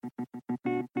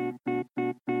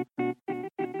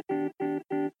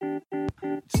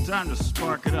Time to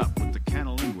spark it up with the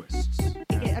Cannalinguists.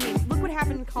 I mean, look what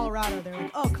happened in Colorado. They're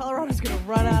like, oh, Colorado's going to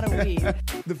run out of weed.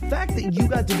 The fact that you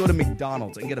got to go to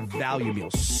McDonald's and get a value meal,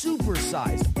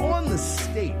 supersized, on the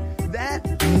state, that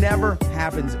never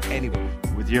happens anywhere.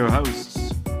 With your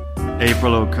hosts,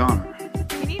 April O'Connor.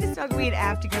 You need to smoke weed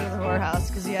after you go to the whorehouse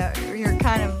because you're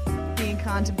kind of being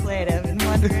contemplative and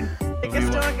wondering, like a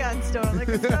store gun store, like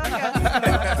a store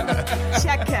gun store.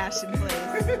 Check cashing, please.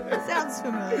 Sounds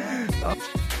familiar.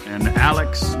 And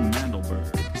Alex Mandelberg.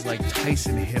 It's like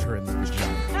Tyson hit her in the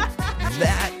vagina.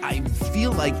 That, I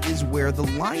feel like, is where the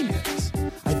line is.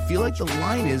 I feel like the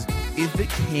line is, if it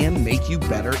can make you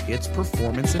better, it's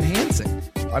performance enhancing.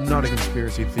 I'm not a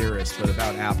conspiracy theorist, but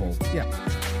about Apple, yeah.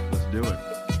 Let's do it.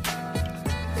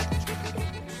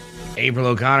 April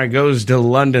O'Connor goes to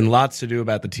London. Lots to do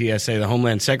about the TSA. The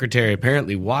Homeland Secretary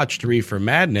apparently watched Reefer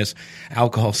Madness.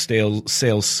 Alcohol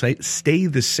sales stay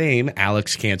the same.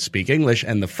 Alex can't speak English.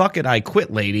 And the fuck it, I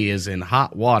quit lady is in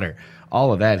hot water.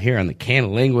 All of that here on the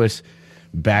Cannalinguists.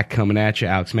 Back coming at you,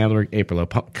 Alex Mandelberg, April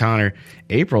O'Connor.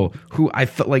 April, who I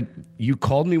felt like you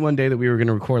called me one day that we were going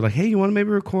to record, like, hey, you want to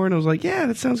maybe record? And I was like, yeah,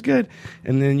 that sounds good.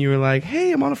 And then you were like,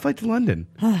 hey, I'm on a flight to London.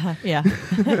 Yeah.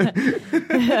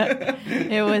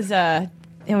 It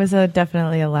was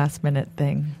definitely a last minute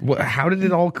thing. How did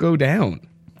it all go down?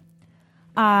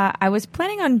 I was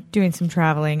planning on doing some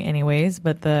traveling anyways,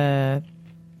 but the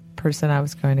person I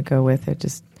was going to go with, it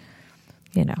just,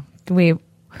 we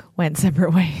went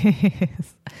separate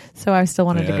ways. So I still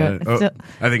wanted to go.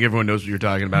 I think everyone knows what you're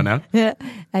talking about now. Yeah,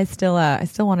 I still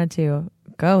wanted to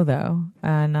go though.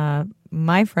 And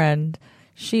my friend,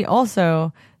 she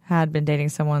also had been dating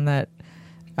someone that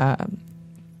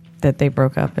they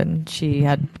broke up, and she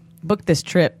had booked this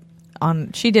trip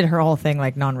on. She did her whole thing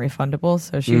like non-refundable,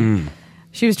 so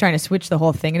she was trying to switch the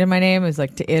whole thing into my name. It was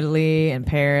like to Italy and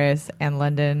Paris and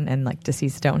London and like to see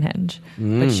Stonehenge.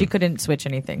 But she couldn't switch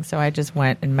anything. So I just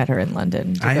went and met her in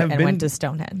London went to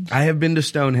Stonehenge. I have been to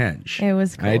Stonehenge. It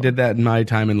was cool. I did that in my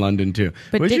time in London too.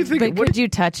 But, could you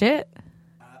touch it?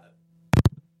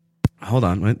 Hold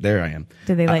on. There I am.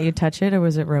 Did they let you touch it, or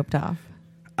was it roped off?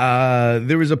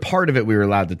 There was a part of it we were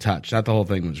allowed to touch. Not the whole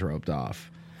thing was roped off.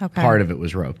 Okay. Part of it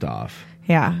was roped off.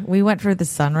 Yeah, we went for the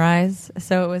sunrise,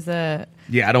 so it was a...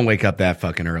 Yeah, I don't wake up that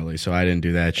fucking early, so I didn't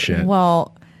do that shit.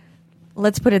 Well,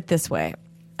 let's put it this way.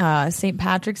 St.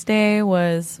 Patrick's Day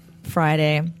was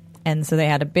Friday, and so they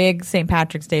had a big St.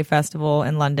 Patrick's Day festival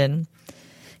in London,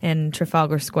 in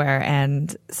Trafalgar Square,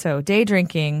 and so day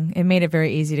drinking, it made it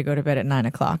very easy to go to bed at 9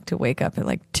 o'clock, to wake up at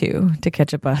like 2, to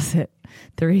catch a bus at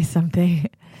 3-something.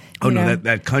 Oh, no,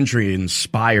 that country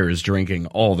inspires drinking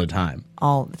all the time.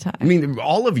 All the time. I mean,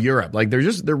 all of Europe, like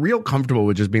they're real comfortable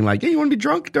with just being like, yeah, you want to be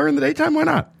drunk during the daytime? Why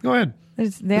not? Go ahead.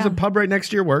 There's a pub right next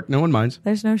to your work. No one minds.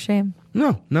 There's no shame.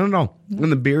 No.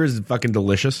 And the beer is fucking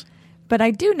delicious. But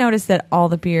I do notice that all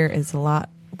the beer is a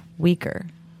lot weaker.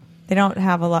 They don't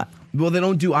have a lot... Well, they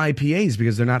don't do IPAs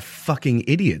because they're not fucking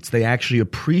idiots. They actually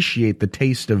appreciate the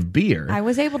taste of beer. I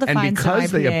was able to find some IPA And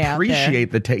because they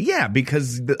appreciate the taste... Yeah,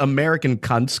 because the American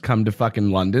cunts come to fucking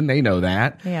London. They know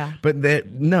that. Yeah. But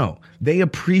they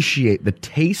appreciate the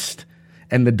taste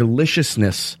and the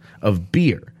deliciousness of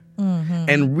beer. Mm-hmm.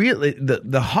 And really,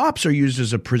 the hops are used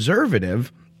as a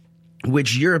preservative,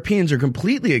 which Europeans are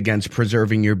completely against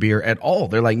preserving your beer at all.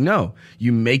 They're like, no,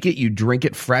 you make it, you drink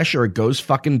it fresh, or it goes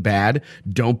fucking bad.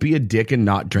 Don't be a dick and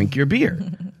not drink your beer.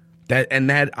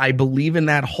 that I believe in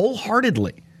that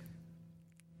wholeheartedly.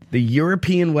 The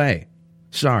European way.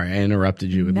 Sorry, I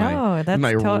interrupted you with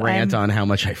my rant on how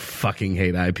much I fucking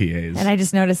hate IPAs. And I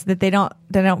just noticed that they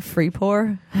don't free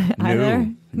pour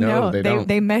either. No, they don't.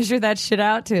 They measure that shit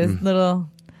out to his little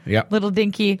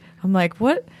dinky. I'm like,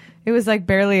 what? It was like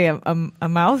barely a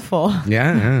mouthful.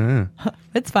 Yeah.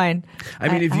 It's fine. I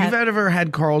mean, if you've ever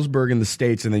had Carlsberg in the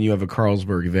States and then you have a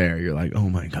Carlsberg there, you're like, oh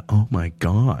my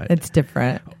God. It's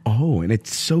different. Oh, and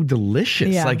it's so delicious.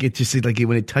 Yeah. Like it just like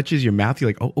when it touches your mouth, you're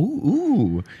like, oh,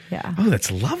 ooh. Yeah. Oh, that's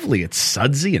lovely. It's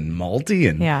sudsy and malty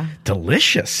and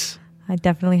delicious. I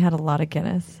definitely had a lot of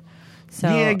Guinness. So,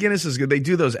 yeah, Guinness is good. They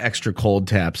do those extra cold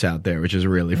taps out there, which is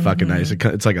really fucking nice.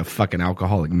 It's like a fucking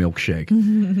alcoholic milkshake.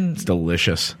 It's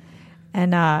delicious.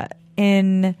 And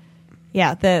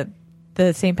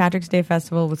the St. Patrick's Day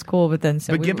festival was cool, but then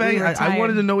I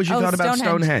wanted to know what you thought about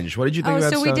Stonehenge. What did you think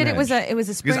about Stonehenge? So we did. It was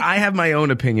a spring. Because I have my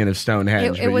own opinion of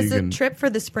Stonehenge. It was a trip for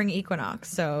the spring equinox,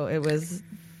 so it was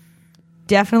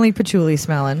definitely patchouli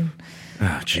smelling.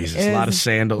 Oh Jesus! A lot of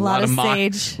sandal, a lot of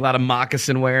sage, a lot of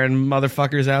moccasin wearing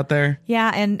motherfuckers out there.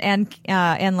 Yeah,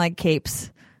 and like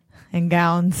capes and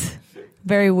gowns,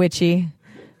 very witchy.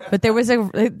 But there was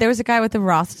a guy with the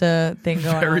Rasta thing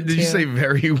going on. Did you say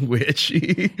very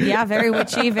witchy? Yeah, very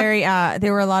witchy. Very.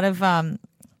 There were a lot of.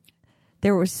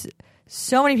 There was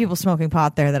so many people smoking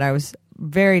pot there that I was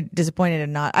very disappointed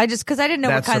in not. Because I didn't know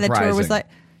That's what kind of the tour was surprising. like.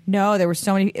 No, there were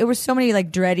so many. It was so many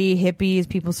like dready hippies.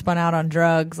 People spun out on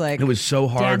drugs. Like It was so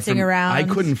hard. dancing around. I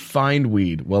couldn't find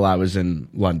weed while I was in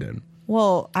London.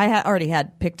 Well, I already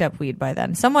had picked up weed by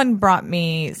then. Someone brought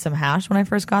me some hash when I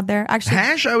first got there. Actually,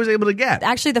 Hash I was able to get.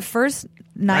 Actually, the first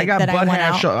night I got that I bud went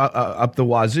hash out, up the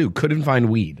wazoo. Couldn't find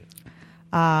weed.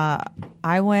 I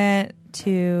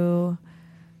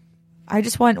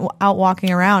just went out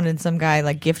walking around, and some guy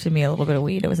like gifted me a little bit of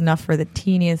weed. It was enough for the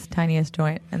tiniest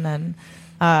joint, and then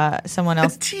someone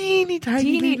else. A teeny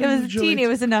tiny. It was joint. teeny. It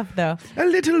was enough though. A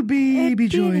little baby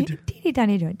joint. Teeny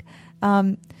tiny joint.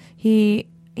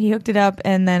 He hooked it up,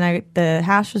 and then the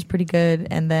hash was pretty good,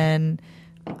 and then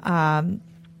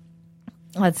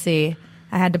let's see.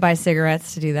 I had to buy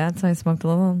cigarettes to do that, so I smoked a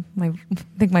little. I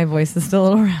think my voice is still a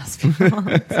little raspy.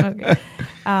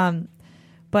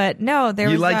 But no, there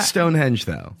You was. like Stonehenge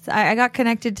though. I got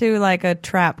connected to like a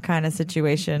trap kind of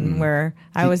situation where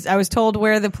I was told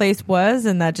where the place was,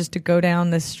 and that just to go down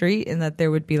the street, and that there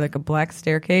would be like a black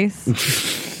staircase.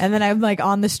 And then I'm like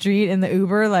on the street in the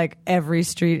Uber, like every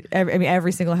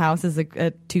single house is a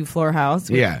 2-floor house.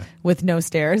 With no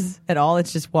stairs at all.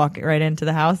 It's just walking right into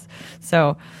the house.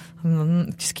 So.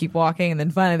 Just keep walking, and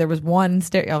then finally there was one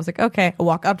stair. I was like, okay, I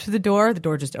walk up to the door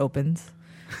just opens.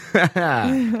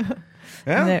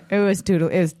 Yeah. It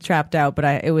was trapped out,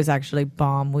 but it was actually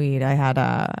bomb weed. I had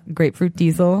a grapefruit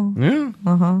diesel. Yeah.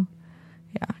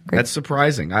 Yeah. That's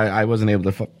surprising. I wasn't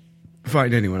able to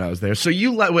find anyone else there. So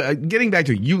you getting back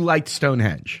to it, you liked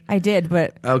Stonehenge. I did,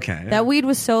 but Okay. that weed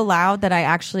was so loud that I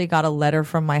actually got a letter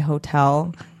from my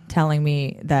hotel telling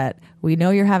me that we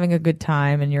know you're having a good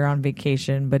time and you're on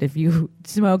vacation, but if you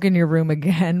smoke in your room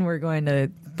again, we're going to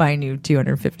fine you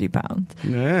 250 pounds.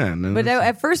 Yeah. No, But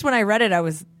at first when I read it, it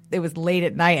was late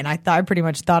at night, and I pretty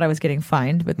much thought I was getting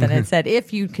fined. But then it said,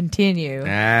 if you continue.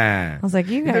 I was like,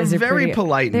 you guys they're are very pretty,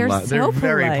 polite. They're They're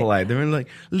very polite. They're like,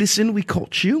 listen, we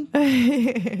caught you.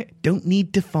 Don't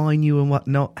need to fine you and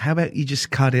whatnot. How about you just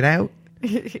cut it out,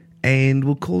 and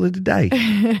we'll call it a day.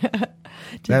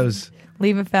 That was.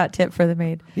 Leave a fat tip for the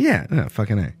maid. Yeah, no,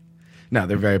 fucking A. No,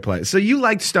 they're very polite. So you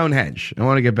liked Stonehenge. I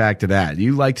want to get back to that.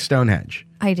 You liked Stonehenge.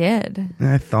 I did.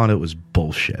 I thought it was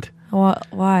bullshit.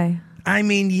 Why? I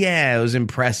mean, yeah, it was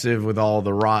impressive with all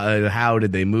the how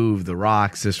did they move the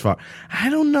rocks this far? I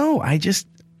don't know. I just,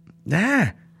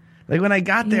 like when I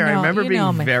got there, I remember being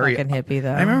I'm very a fucking hippie,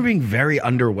 though. I remember being very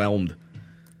underwhelmed.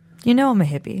 You know I'm a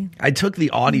hippie. I took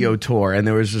the audio tour, and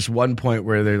there was this one point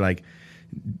where they're like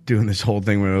doing this whole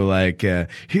thing where they're like,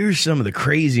 here's some of the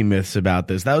crazy myths about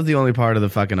this. That was the only part of the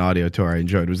fucking audio tour I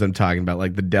enjoyed, was them talking about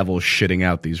like the devil shitting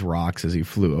out these rocks as he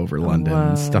flew over London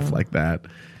and stuff like that.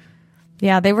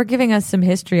 Yeah, they were giving us some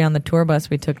history on the tour bus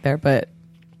we took there, but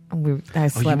I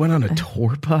slept. Oh, you went on a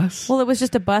tour bus? Well, it was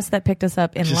just a bus that picked us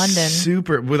up in Just London.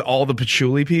 Super, with all the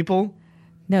patchouli people?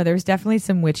 No, there was definitely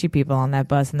some witchy people on that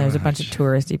bus, and there was a bunch of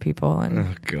touristy people. And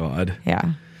Oh, God.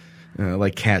 yeah.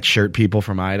 Like cat shirt people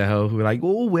from Idaho who were like,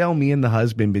 oh, well, me and the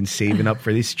husband been saving up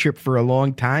for this trip for a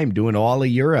long time, doing all of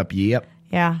Europe. Yep.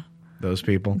 Yeah. Those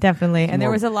people. Definitely. And there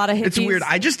was a lot of hippies. It's weird.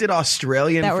 I just did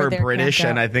Australian that were for there British, camped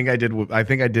and out. I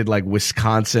think I did like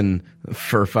Wisconsin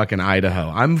for fucking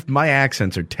Idaho. My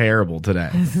accents are terrible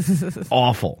today.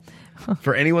 Awful.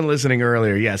 For anyone listening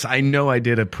earlier, yes, I know I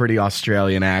did a pretty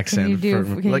Australian accent.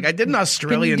 I did an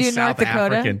Australian do South North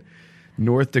Dakota? African.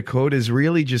 North Dakota is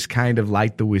really just kind of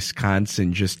like the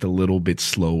Wisconsin, just a little bit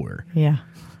slower. Yeah.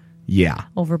 Yeah.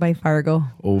 Over by Fargo.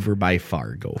 Over by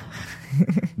Fargo.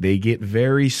 They get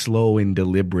very slow and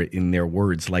deliberate in their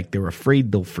words, like they're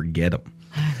afraid they'll forget them.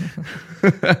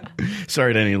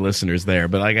 Sorry to any listeners there,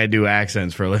 but like I do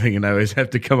accents for a living, and I always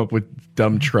have to come up with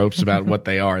dumb tropes about what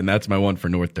they are, and that's my one for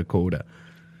North Dakota.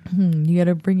 You got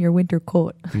to bring your winter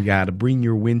coat. You got to bring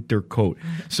your winter coat.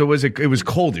 So it was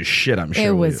cold as shit, I'm sure.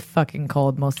 It was fucking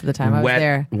cold most of the time I was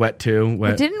there. Wet too.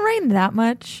 Wet. It didn't rain that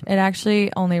much. It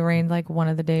actually only rained like one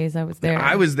of the days I was there.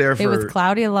 I was there It was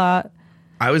cloudy a lot.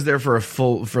 I was there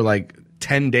for like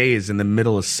 10 days in the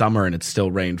middle of summer, and it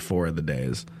still rained 4 of the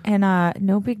days. And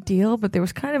no big deal, but there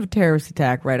was kind of a terrorist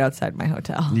attack right outside my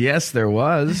hotel. Yes, there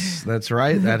was. That's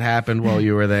right. That happened while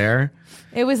you were there.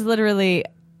 It was literally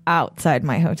outside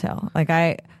my hotel.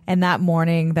 And that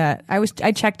morning that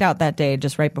I checked out that day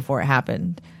just right before it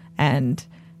happened. And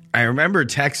I remember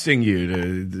texting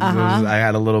you. I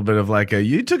had a little bit of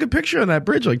you took a picture on that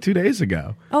bridge like 2 days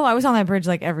ago. Oh, I was on that bridge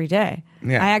like every day.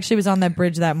 Yeah. I actually was on that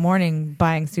bridge that morning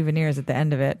buying souvenirs at the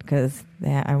end of it because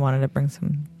I wanted to bring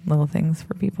some little things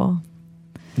for people.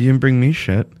 You didn't bring me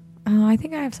shit. Oh, I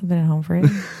think I have something at home for you.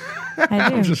 I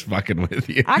do. I'm just fucking with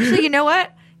you. Actually, you know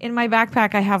what? In my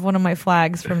backpack, I have one of my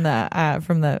flags from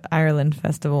the Ireland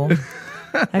festival.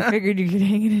 I figured you could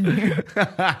hang it in here.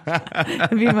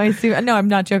 It'd be my suit. No, I'm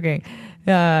not joking.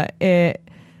 I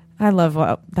love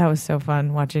that was so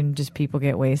fun watching just people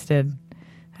get wasted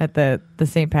at the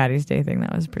St. Patty's Day thing.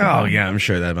 That was pretty fun. Yeah, I'm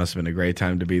sure that must have been a great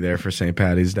time to be there for St.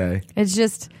 Patty's Day. It's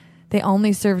just they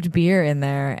only served beer in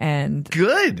there, and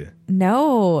Good.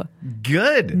 no,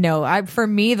 for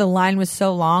me the line was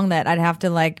so long that I'd have to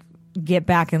like get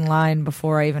back in line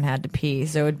before I even had to pee.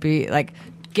 So it'd be like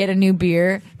get a new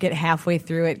beer, get halfway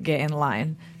through it, get in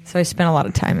line. So I spent a lot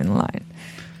of time in line.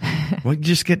 Well,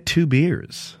 just get 2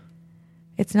 beers.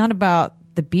 It's not about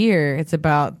the beer, it's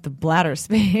about the bladder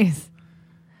space.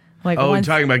 Like you're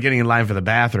talking about getting in line for the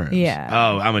bathrooms. Yeah.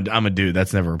 Oh, I'm a dude.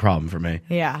 That's never a problem for me.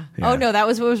 Yeah. Oh no, that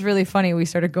was what was really funny. We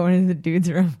started going into the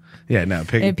dude's room. Yeah, no.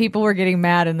 And people were getting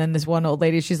mad, and then this one old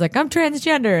lady, she's like, "I'm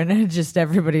transgender," and it just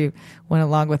everybody went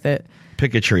along with it.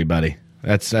 Pick a tree, buddy.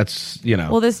 That's you know.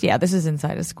 Well, this is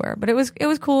inside a square, but it was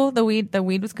cool. The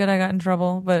weed was good. I got in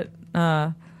trouble, but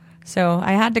so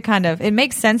I had to kind of. It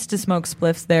makes sense to smoke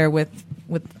spliffs there with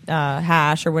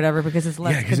hash or whatever because it's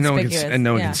less because conspicuous.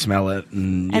 no one can smell it.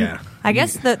 And yeah, I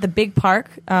guess the big park,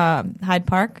 Hyde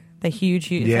Park, the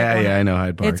huge. Yeah, I know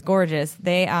Hyde Park. It's gorgeous.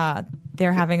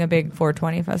 They're having a big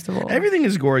 420 festival. Everything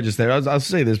is gorgeous there. I'll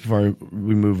say this before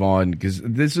we move on because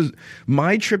this is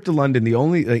my trip to London. The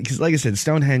only because like I said,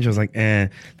 Stonehenge. I was like,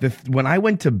 when I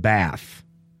went to Bath,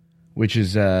 which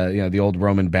is the old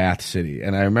Roman Bath city,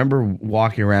 and I remember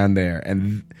walking around there,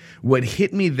 and what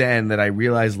hit me then that I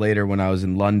realized later when I was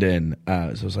in London, so I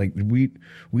was like, we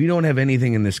don't have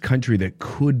anything in this country that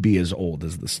could be as old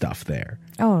as the stuff there.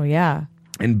 Oh yeah.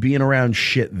 And being around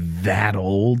shit that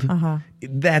old,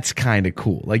 that's kind of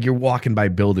cool. Like you're walking by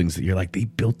buildings that you're like, they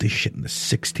built this shit in the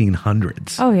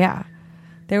 1600s. Oh yeah,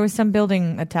 there was some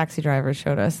building a taxi driver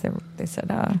showed us. They said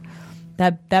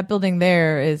that building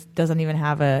there doesn't even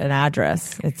have an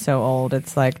address. It's so old.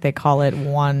 It's like they call it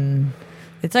one.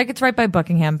 It's like it's right by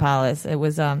Buckingham Palace. It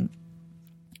was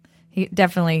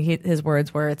his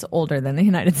words were it's older than the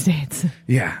United States.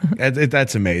 Yeah,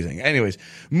 that's amazing. Anyways,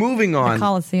 moving on. The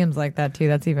Coliseum's like that too.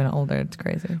 That's even older. It's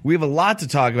crazy. We have a lot to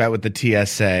talk about with the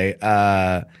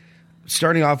TSA.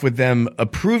 Starting off with them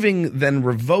approving, then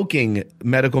revoking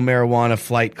medical marijuana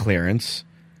flight clearance.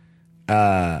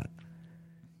 Yeah,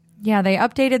 they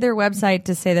updated their website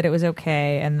to say that it was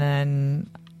okay, and then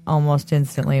almost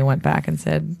instantly went back and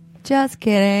said, "Just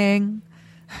kidding."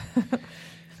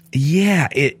 Yeah,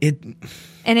 and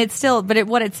it's still, but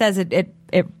what it says, it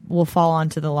will fall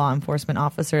onto the law enforcement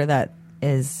officer that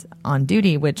is on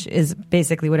duty, which is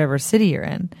basically whatever city you're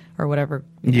in or whatever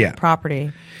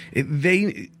property.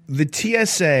 The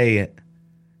TSA,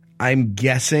 I'm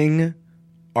guessing,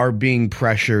 are being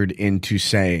pressured into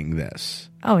saying this.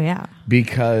 Oh yeah,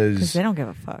 because they don't give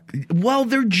a fuck. Well,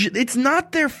 it's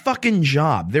not their fucking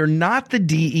job. They're not the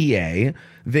DEA.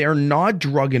 They are not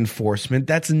drug enforcement.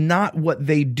 That's not what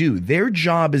they do. Their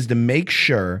job is to make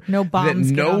sure no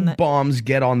bombs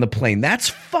get on the plane. That's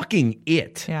fucking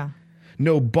it. Yeah.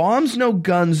 No bombs, no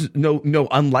guns, no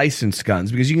unlicensed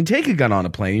guns, because you can take a gun on a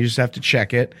plane. You just have to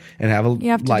check it and have a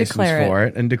license for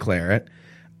it and declare it.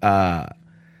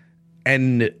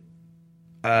 And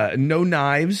no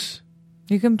knives.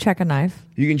 You can check a knife.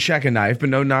 You can check a knife, but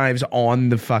no knives on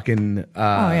the fucking...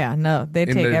 oh, yeah. No, they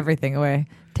take everything away.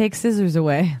 Take scissors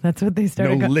away. That's what they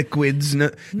started. No liquids. No,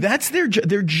 that's their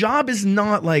job is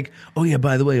not like, oh, yeah,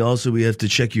 by the way, also we have to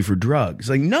check you for drugs.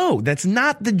 Like, no, that's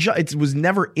not the job. It was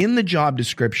never in the job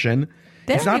description.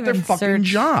 It's not their fucking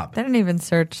job. They didn't even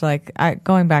search, like,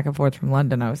 going back and forth from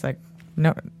London, I was like,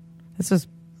 no, this was...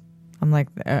 I'm like,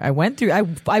 I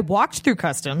walked through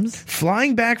customs.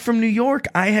 Flying back from New York,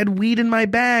 I had weed in my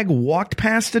bag, walked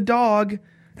past a dog,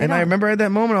 and I remember at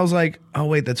that moment I was like, oh,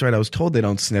 wait, that's right. I was told they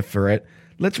don't sniff for it.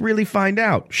 Let's really find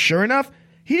out. Sure enough,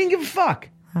 he didn't give a fuck.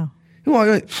 Oh.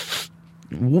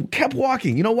 He kept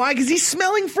walking. You know why? Because he's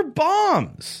smelling for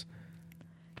bombs.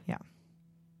 Yeah.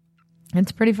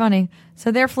 It's pretty funny.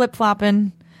 So they're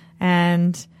flip-flopping,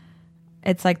 and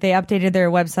it's like they updated their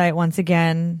website once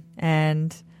again,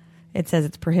 and... it says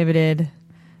it's prohibited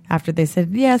after they said,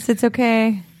 yes, it's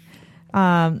okay.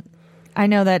 I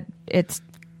know that it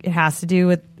has to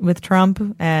do with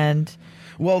Trump and...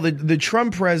 Well, the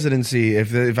Trump presidency,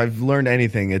 if I've learned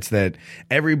anything, it's that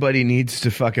everybody needs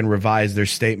to fucking revise their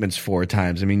statements 4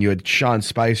 times. I mean, you had Sean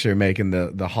Spicer making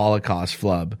the Holocaust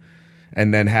flub.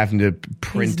 and then having to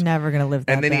print. He's never going to live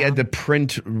that And then he down. had to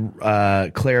print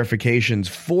clarifications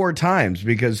 4 times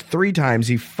because 3 times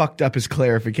he fucked up his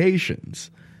clarifications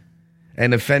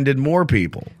and offended more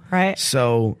people. Right.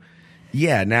 So,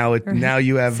 yeah, now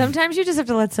you have. Sometimes you just have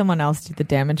to let someone else do the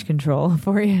damage control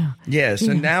for you. Yeah,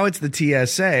 so now it's the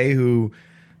TSA who,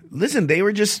 listen, they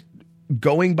were just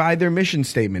going by their mission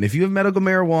statement. If you have medical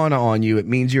marijuana on you, it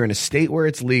means you're in a state where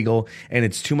it's legal and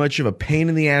it's too much of a pain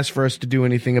in the ass for us to do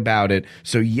anything about it.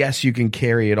 So yes, you can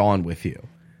carry it on with you.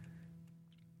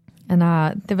 And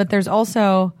but there's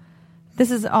also,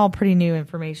 this is all pretty new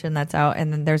information that's out,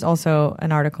 and then there's also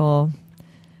an article.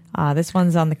 This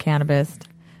one's on the Cannalinguists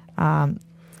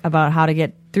about how to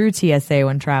get through TSA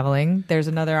when traveling. There's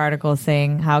another article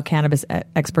saying how cannabis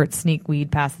experts sneak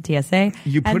weed past the TSA.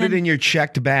 You put it in your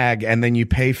checked bag and then you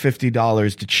pay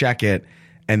 $50 to check it.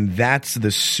 And that's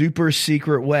the super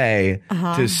secret way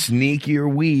to sneak your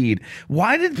weed.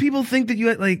 Why did people think that you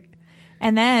had like...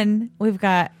 And then we've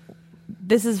got...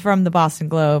 This is from the Boston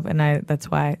Globe, and that's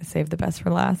why I saved the best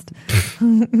for last.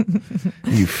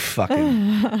 You fucking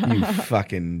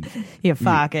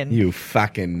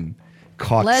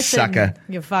cocksucker.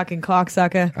 You fucking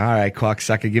cocksucker. All right,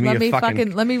 cocksucker. Give me a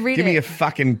fucking. Let me read Give it. me a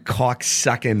fucking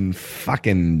cocksucking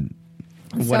fucking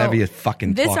whatever you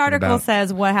fucking. This talking article about.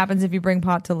 says what happens if you bring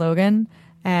pot to Logan,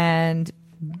 and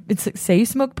it's like, say you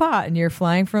smoke pot and you're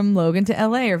flying from Logan to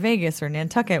LA or Vegas or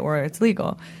Nantucket where it's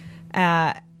legal.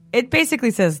 It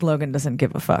basically says Logan doesn't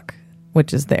give a fuck,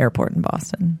 which is the airport in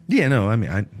Boston. Yeah, no, I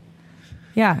mean,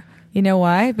 Yeah. You know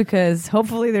why? Because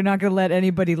hopefully they're not going to let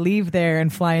anybody leave there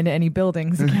and fly into any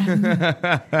buildings again.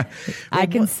 I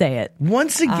can say it.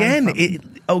 Once again,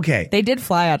 okay. They did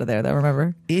fly out of there, though,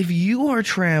 remember? If you are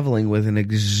traveling with an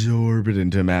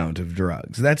exorbitant amount of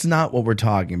drugs, that's not what we're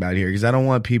talking about here, because I don't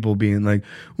want people being like,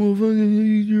 well,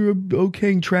 you're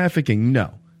okaying trafficking.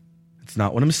 No, it's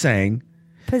not what I'm saying.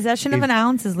 Possession of an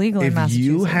ounce is legal in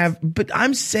Massachusetts. But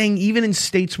I'm saying even in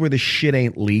states where the shit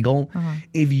ain't legal,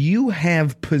 if you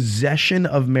have possession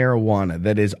of marijuana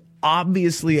that is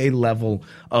obviously a level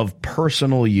of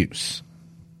personal use,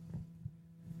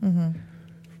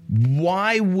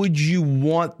 why would you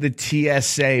want the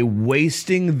TSA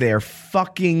wasting their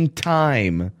fucking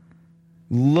time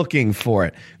looking for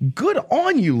it? Good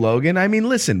on you, Logan. I mean,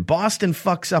 listen, Boston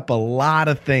fucks up a lot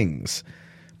of things,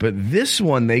 but this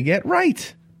one they get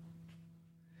right.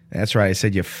 That's right. I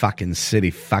said your fucking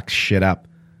city fucks shit up.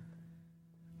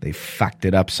 They fucked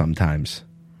it up sometimes.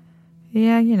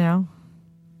 Yeah, you know.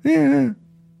 Yeah.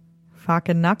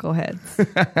 Fucking knuckleheads.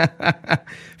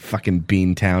 Fucking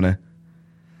Beantowner.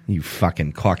 You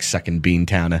fucking cocksucking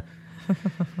Beantowner.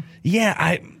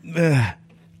 Yeah,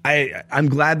 I'm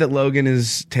glad that Logan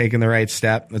is taking the right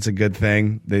step. That's a good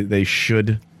thing. They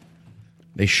should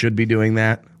be doing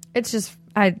that. It's just,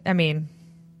 I mean,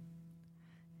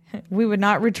 we would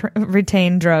not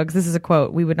retain drugs. This is a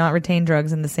quote. We would not retain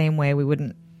drugs in the same way. We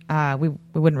wouldn't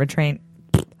retain.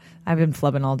 I've been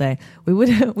flubbing all day. We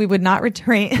would not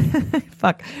retain.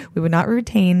 Fuck. We would not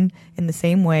retain in the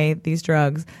same way these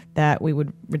drugs that we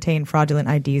would retain fraudulent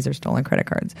IDs or stolen credit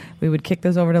cards. We would kick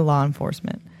those over to law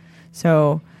enforcement.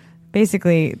 So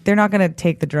basically, they're not going to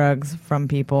take the drugs from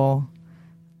people.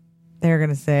 They're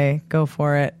going to say, "Go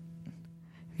for it.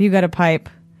 If you got a pipe,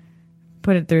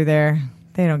 put it through there."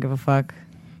 They don't give a fuck.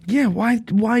 Yeah,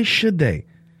 why should they?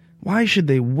 Why should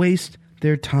they waste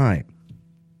their time?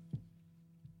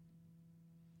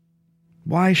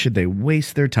 Why should they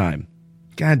waste their time?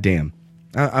 God damn.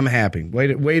 I'm happy.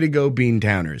 Way to go,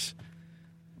 Beantowners.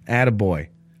 Attaboy.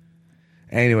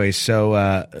 Anyway,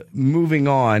 so moving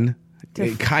on,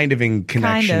 kind of in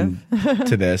connection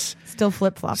to this. Still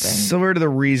flip-flopping. Similar to the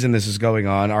reason this is going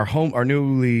on, our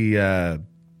newly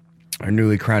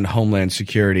crowned Homeland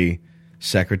Security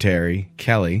Secretary,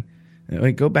 Kelly.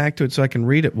 Wait, go back to it so I can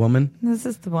read it, woman. This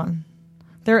is the one.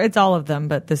 It's all of them,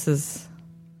 but this is...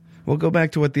 Well, go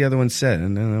back to what the other one said,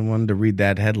 and then I wanted to read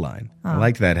that headline. I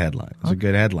liked that headline. It was a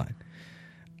good headline.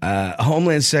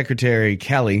 Homeland Secretary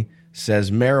Kelly says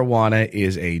marijuana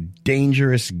is a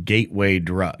dangerous gateway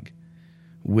drug,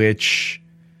 which,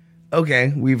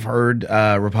 okay, we've heard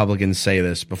Republicans say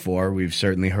this before. We've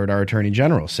certainly heard our Attorney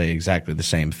General say exactly the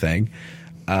same thing.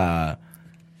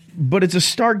 But it's a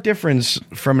stark difference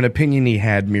from an opinion he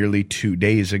had merely 2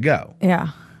 days ago.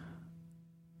 Yeah.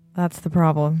 That's the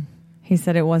problem. He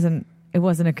said it wasn't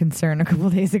a concern a couple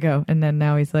days ago, and then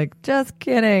now he's like, just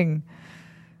kidding.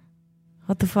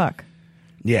 What the fuck?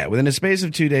 Yeah, within a space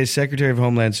of 2 days, Secretary of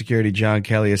Homeland Security John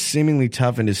Kelly has seemingly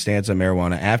toughened his stance on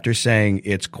marijuana after saying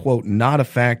it's, quote, not a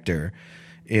factor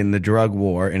in the drug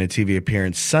war in a TV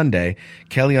appearance Sunday.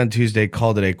 Kelly on Tuesday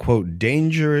called it a, quote,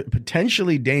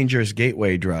 potentially dangerous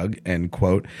gateway drug, end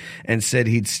quote, and said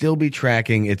he'd still be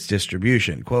tracking its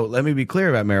distribution. Quote, let me be clear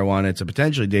about marijuana. It's a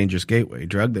potentially dangerous gateway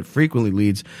drug that frequently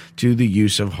leads to the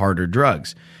use of harder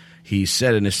drugs. He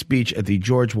said in a speech at the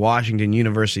George Washington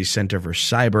University Center for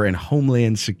Cyber and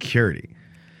Homeland Security.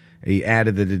 He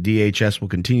added that the DHS will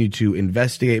continue to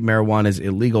investigate marijuana's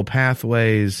illegal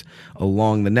pathways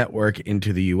along the network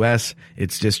into the U.S.,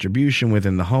 its distribution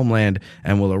within the homeland,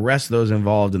 and will arrest those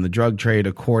involved in the drug trade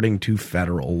according to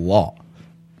federal law.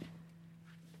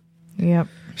 Yep.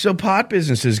 So pot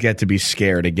businesses get to be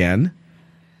scared again.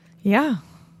 Yeah.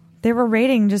 They were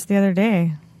raiding just the other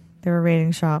day. They were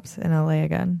raiding shops in L.A.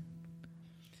 again.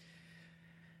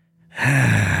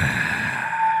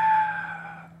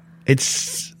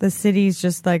 It's the city's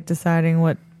just like deciding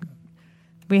what.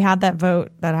 We had that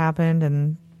vote that happened,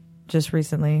 and just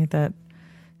recently that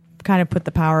kind of put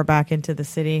the power back into the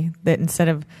city. That instead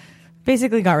of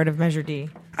basically got rid of Measure D.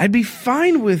 I'd be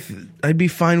fine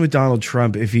with Donald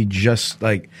Trump if he just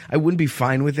I wouldn't be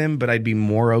fine with him, but I'd be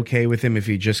more okay with him if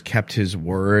he just kept his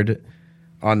word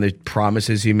on the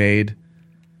promises he made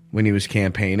when he was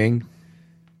campaigning.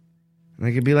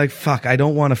 Like, it'd be like, fuck, I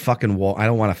don't want a fucking wall. I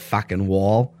don't want a fucking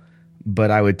wall, but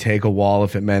I would take a wall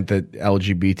if it meant that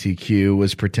LGBTQ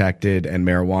was protected and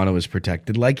marijuana was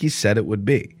protected, like he said it would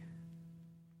be.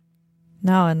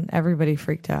 No, and everybody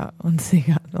freaked out once he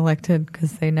got elected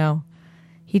because they know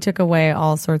he took away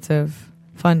all sorts of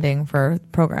funding for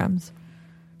programs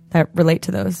that relate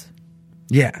to those.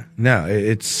 Yeah, no,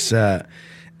 it's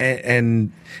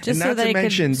and just not so that to he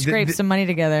mention, could scrape some money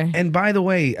together. And by the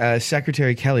way,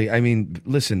 Secretary Kelly, I mean,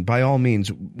 listen, by all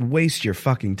means, waste your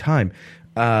fucking time.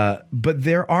 But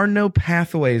there are no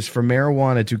pathways for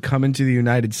marijuana to come into the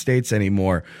United States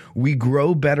anymore. We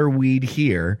grow better weed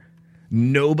here.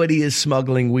 Nobody is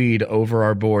smuggling weed over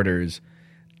our borders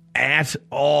at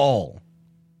all.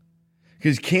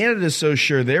 Because Canada's so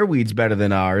sure their weed's better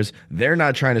than ours, they're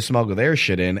not trying to smuggle their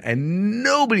shit in, and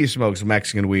nobody smokes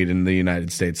Mexican weed in the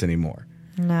United States anymore.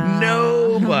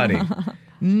 No. Nobody.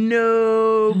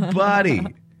 Nobody.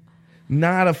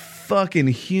 Not a fucking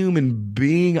human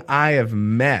being I have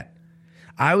met.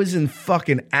 I was in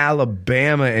fucking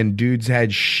Alabama and dudes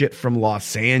had shit from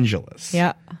Los Angeles.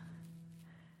 Yeah.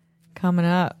 Coming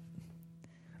up.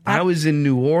 I was in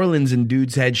New Orleans and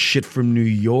dudes had shit from New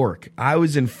York. I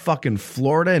was in fucking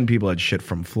Florida and people had shit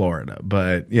from Florida.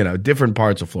 But, you know, different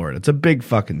parts of Florida. It's a big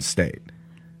fucking state.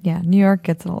 Yeah, New York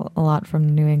gets a lot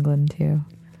from New England, too.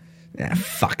 Yeah,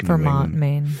 fucking Vermont, New England.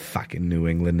 Maine. Fucking New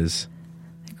England is...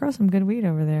 They grow some good weed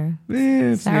over there.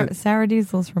 Sour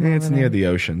diesel's from over there. It's near the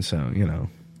ocean, so, you know.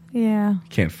 Yeah.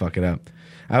 Can't fuck it up.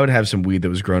 I would have some weed that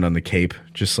was grown on the Cape.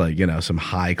 Just like, you know, some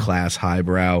high class,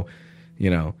 highbrow... You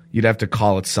know, you'd have to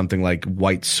call it something like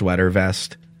white sweater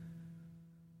vest.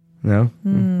 No?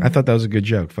 I thought that was a good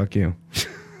joke. Fuck you.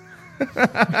 I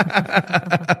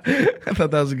thought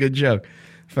that was a good joke.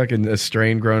 Fucking a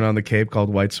strain grown on the Cape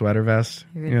called white sweater vest.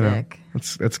 You're a dick.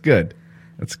 That's good.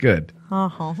 That's good.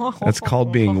 That's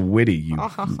called being witty.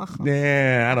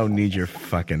 I don't need your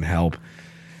fucking help.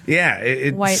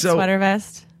 Yeah. White sweater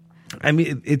vest? I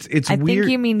mean, it's weird. I think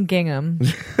you mean gingham.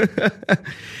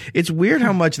 It's weird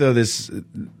how much, though, this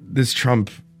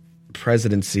Trump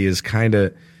presidency is kind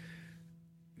of...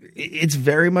 It's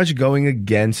very much going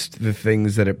against the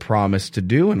things that it promised to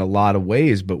do in a lot of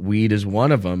ways, but weed is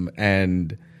one of them.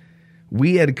 And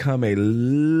we had come a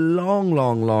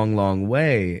long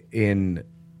way in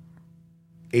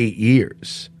 8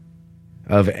 years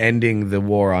of ending the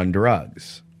war on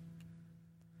drugs.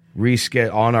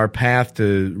 On our path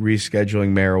to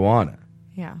rescheduling marijuana.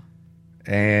 Yeah.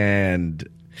 And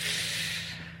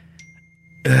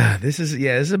this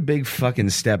is a big fucking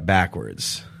step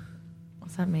backwards.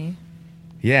 Was that me?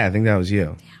 Yeah, I think that was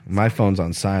you. Yeah, my phone's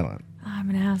on silent. I'm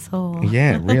an asshole.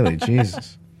 Yeah, really,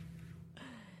 Jesus.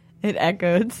 It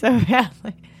echoed so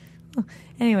badly.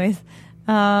 Anyways,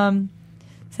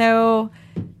 so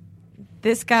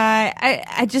this guy,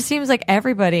 it just seems like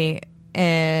everybody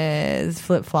is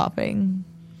flip-flopping.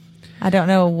 I don't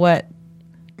know what.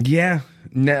 Yeah.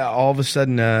 Now, all of a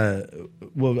sudden,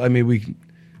 well, I mean,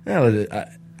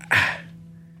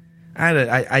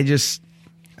 I'm just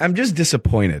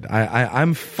disappointed.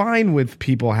 I'm fine with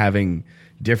people having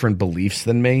different beliefs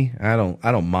than me. I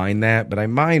don't mind that, but I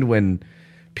mind when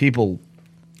people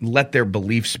let their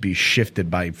beliefs be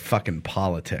shifted by fucking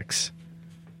politics.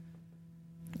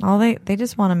 Oh, they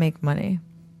just want to make money.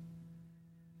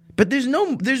 But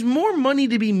there's more money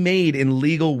to be made in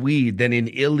legal weed than in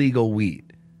illegal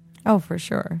weed. Oh, for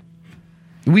sure.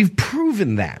 We've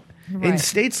proven that. In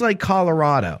states like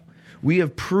Colorado, we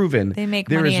have proven They make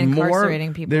there money is more.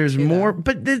 incarcerating people, There's too, more,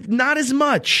 though. but not as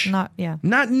much. Not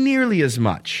nearly as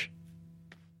much.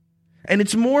 And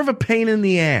it's more of a pain in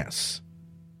the ass.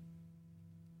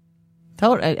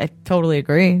 I totally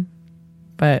agree,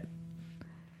 but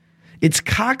it's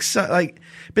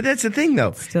but that's the thing,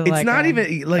 though. Still it's not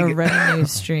even like a revenue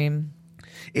stream.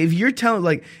 If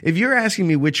you're asking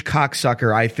me which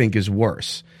cocksucker I think is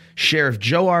worse, Sheriff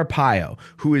Joe Arpaio,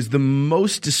 who is the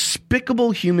most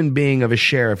despicable human being of a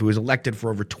sheriff who was elected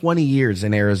for over 20 years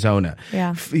in Arizona.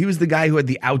 Yeah. He was the guy who had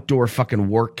the outdoor fucking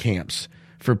work camps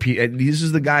for people. This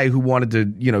is the guy who wanted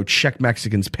to, check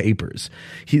Mexicans' papers.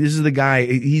 This is the guy,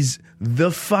 he's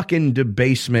the fucking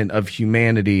debasement of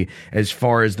humanity as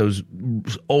far as those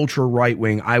ultra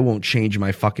right-wing, I won't change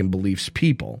my fucking beliefs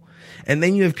people. And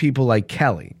then you have people like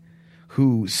Kelly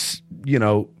who,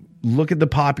 look at the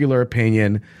popular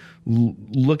opinion,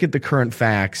 look at the current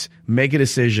facts, make a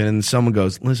decision, and someone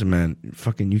goes, listen, man,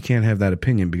 fucking you can't have that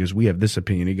opinion because we have this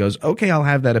opinion. He goes, okay, I'll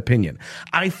have that opinion.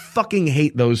 I fucking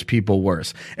hate those people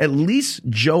worse. At least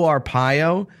Joe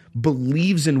Arpaio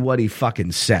believes in what he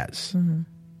fucking says. Mm-hmm.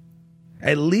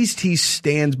 At least he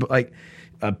stands like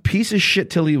a piece of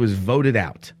shit till he was voted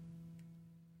out.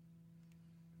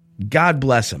 God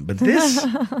bless him. But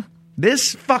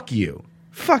this, fuck you.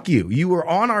 Fuck you. You were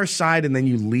on our side and then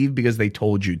you leave because they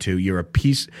told you to. You're a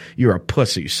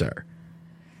pussy, sir.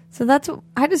 So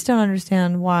I just don't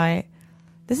understand why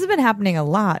this has been happening a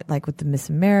lot, like with the Miss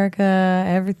America,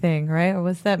 everything, right? Or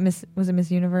was it Miss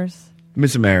Universe?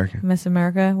 Miss America. Miss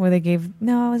America, where they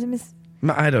was it Miss?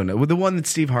 I don't know. Well, the one that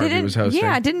Steve Harvey was hosting.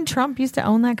 Yeah, didn't Trump used to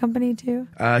own that company too?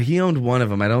 He owned one of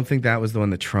them. I don't think that was the one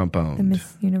that Trump owned. The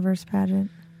Miss Universe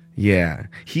pageant. Yeah.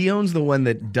 He owns the one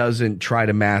that doesn't try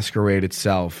to masquerade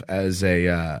itself as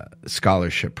a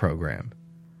scholarship program.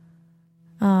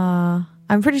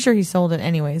 I'm pretty sure he sold it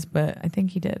anyways, but I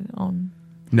think he did own.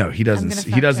 No, he doesn't.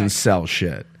 He doesn't sell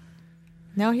shit.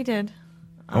 No, he did.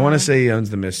 I want to say he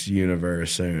owns the Miss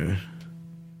Universe. Are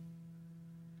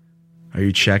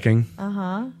you checking?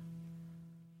 Uh-huh.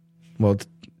 Well,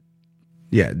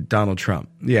 yeah, Donald Trump.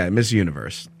 Yeah, Miss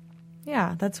Universe.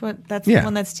 Yeah, that's the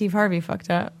one that Steve Harvey fucked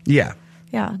up. Yeah.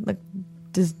 Yeah, like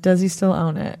does he still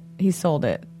own it? He sold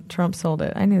it. Trump sold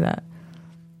it. I knew that.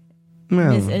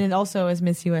 Well, and it also is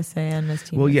Miss USA and Miss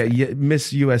Teen. Well, yeah,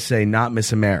 Miss USA, not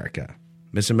Miss America.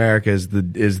 Miss America is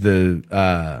the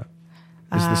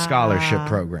scholarship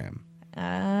program.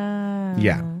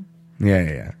 Yeah.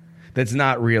 That's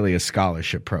not really a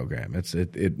scholarship program.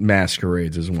 It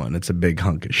masquerades as one. It's a big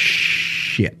hunk of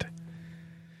shit.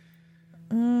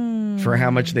 For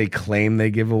how much they claim they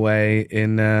give away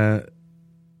in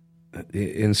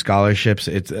scholarships,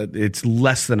 it's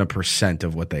less than 1%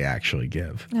 of what they actually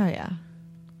give. Oh yeah,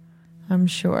 I'm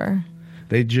sure.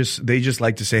 They just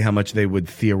like to say how much they would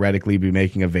theoretically be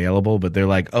making available, but they're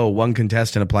like, oh, one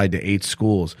contestant applied to 8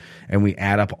 schools, and we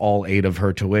add up all 8 of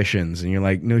her tuitions, and you're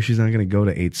like, no, she's not going to go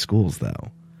to 8 schools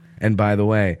though. And by the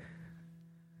way,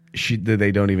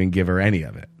 they don't even give her any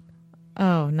of it.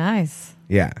 Oh, nice.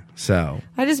 Yeah, so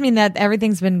I just mean that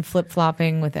everything's been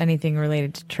flip-flopping with anything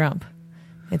related to Trump.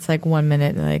 It's like 1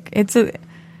 minute, I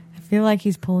feel like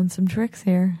he's pulling some tricks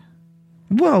here.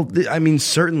 Well, I mean,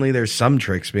 certainly there's some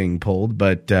tricks being pulled,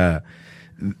 but I've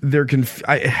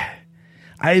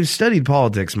studied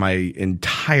politics my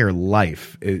entire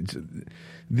life.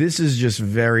 This is just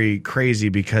very crazy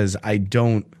because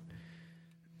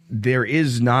there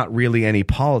is not really any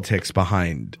politics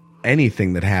behind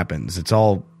anything that happens. It's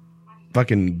all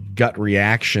fucking gut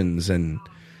reactions and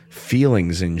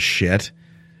feelings and shit.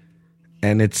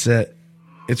 And it's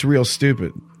real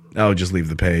stupid. Oh, just leave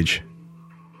the page.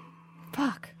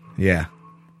 Fuck. Yeah.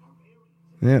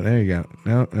 Yeah, there you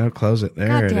go. No, close it. There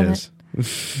God it damn is.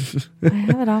 I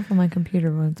have it off on my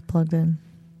computer when it's plugged in.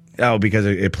 Oh, because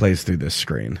it plays through this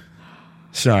screen.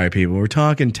 Sorry, people. We're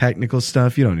talking technical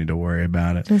stuff. You don't need to worry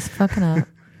about it. Just fucking up.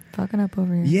 Fucking up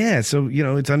over here. Yeah, so,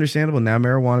 it's understandable. Now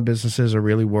marijuana businesses are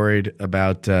really worried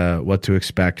about what to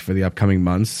expect for the upcoming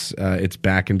months. It's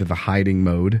back into the hiding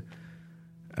mode.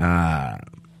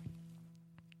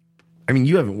 I mean,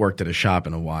 you haven't worked at a shop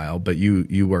in a while, but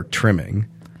you work trimming.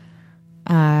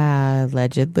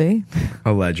 Allegedly.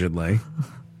 Allegedly.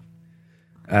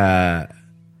 How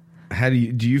do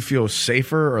you feel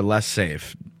safer or less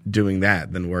safe doing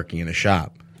that than working in a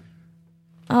shop?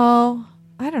 Oh,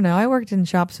 I don't know. I worked in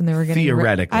shops when they were getting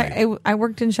theoretically. I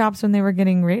worked in shops when they were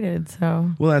getting raided.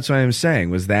 So well, that's what I'm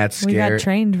saying. Was that scary? We got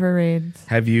trained for raids.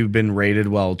 Have you been raided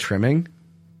while trimming?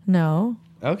 No.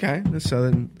 Okay, so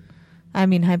then. I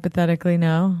mean, hypothetically,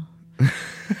 no.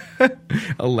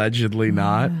 Allegedly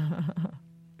not.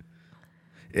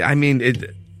 I mean,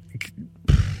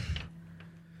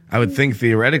 I would think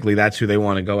theoretically that's who they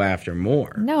want to go after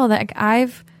more. No, like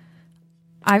I've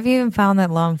even found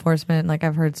that law enforcement, like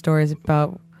I've heard stories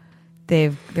about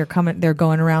they're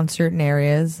going around certain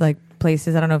areas, like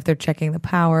places. I don't know if they're checking the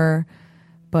power,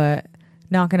 but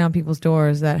knocking on people's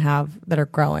doors that are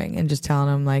growing and just telling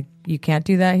them like you can't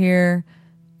do that here,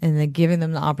 and then giving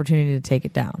them the opportunity to take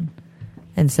it down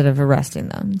instead of arresting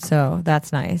them. So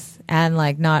that's nice, and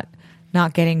like not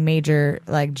getting major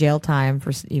like jail time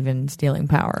for even stealing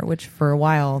power, which for a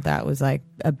while that was like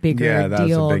a bigger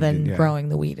deal than growing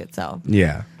the weed itself.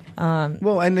 Yeah.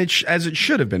 Well, and as it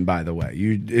should have been, by the way.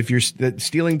 If you're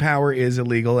stealing power is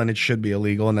illegal, and it should be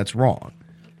illegal, and that's wrong.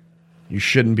 You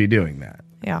shouldn't be doing that.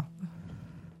 Yeah.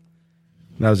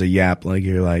 That was a yap. Like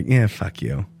you're like, yeah, fuck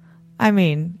you. I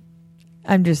mean,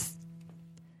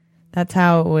 that's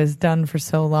how it was done for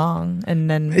so long, and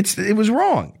then it was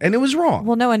wrong, and it was wrong.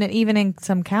 Well, no, and even in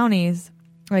some counties,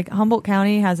 like Humboldt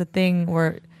County has a thing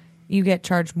where you get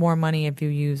charged more money if you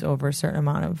use over a certain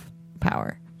amount of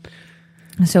power.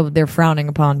 So they're frowning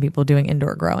upon people doing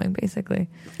indoor growing, basically.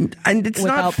 And it's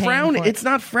not frowning. It's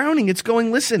not frowning. It's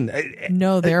going, listen.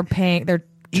 No, they're paying. They're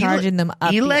charging them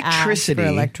up electricity. The ass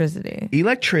for electricity.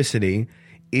 Electricity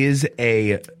is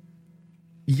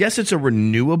yes, it's a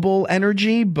renewable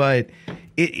energy, but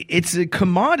it's a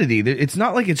commodity. It's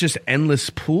not like it's just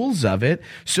endless pools of it.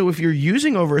 So if you're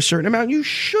using over a certain amount, you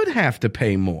should have to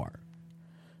pay more.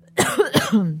 Sorry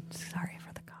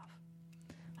for the cough.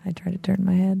 I tried to turn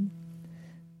my head.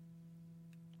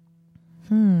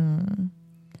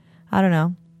 I don't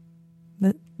know.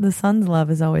 The sun's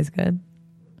love is always good.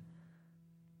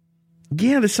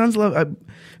 Yeah, the sun's love.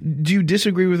 Do you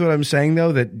disagree with what I'm saying,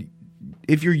 though, that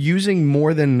if you're using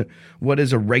more than what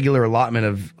is a regular allotment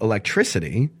of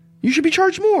electricity, you should be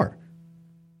charged more?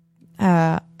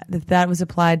 If that was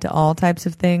applied to all types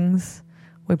of things,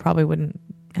 we probably wouldn't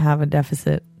have a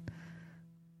deficit.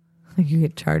 You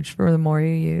get charged for the more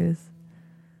you use.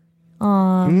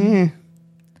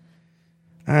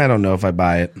 I don't know if I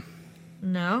buy it.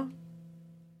 No?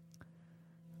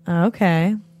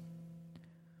 Okay.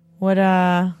 What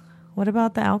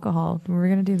about the alcohol? We're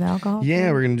going to do the alcohol?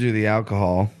 Yeah, we're going to do the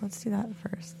alcohol. Let's do that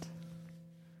first.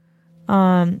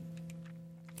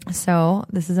 So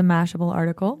this is a Mashable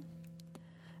article,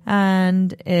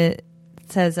 and it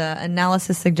says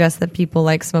analysis suggests that people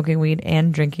like smoking weed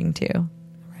and drinking too.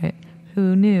 Right?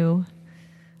 Who knew?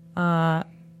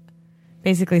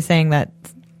 Basically saying that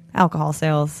alcohol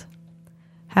sales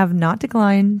have not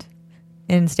declined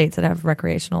in states that have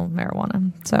recreational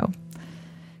marijuana. So,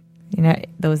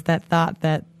 those that thought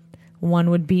that one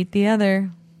would beat the other,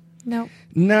 nope.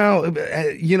 No,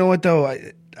 you know what, though?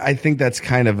 I think that's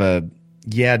kind of a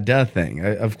duh thing.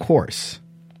 Of course.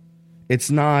 It's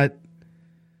not...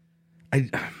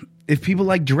 if people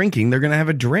like drinking, they're going to have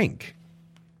a drink.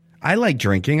 I like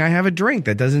drinking. I have a drink.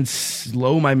 That doesn't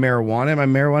slow my marijuana. My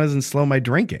marijuana doesn't slow my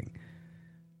drinking.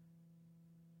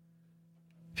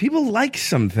 People like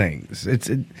some things.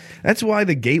 That's why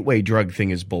the gateway drug thing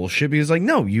is bullshit. Because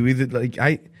no, you either like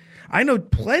I know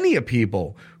plenty of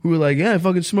people who are like, yeah, I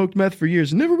fucking smoked meth for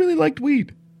years and never really liked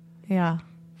weed. Yeah.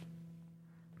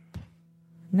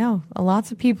 No,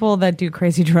 lots of people that do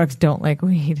crazy drugs don't like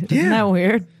weed. Isn't that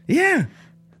weird? Yeah.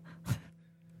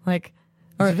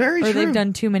 Or very true. They've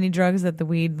done too many drugs that the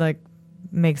weed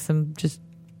makes them just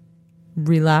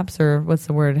relapse, or what's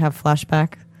the word? Have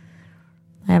flashback.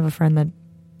 I have a friend that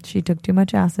she took too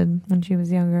much acid when she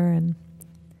was younger, and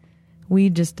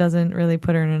weed just doesn't really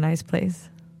put her in a nice place.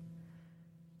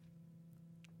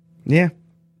 Yeah.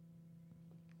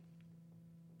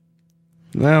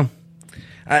 Well,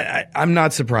 I'm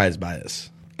not surprised by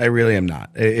this. I really am not.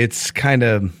 It's kind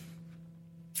of...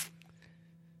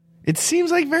 It seems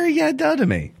like very duh to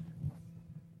me.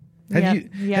 Have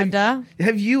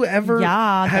you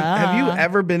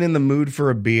ever been in the mood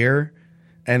for a beer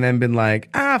and then been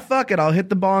like, fuck it, I'll hit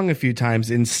the bong a few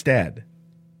times instead?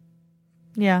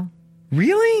 Yeah.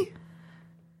 Really?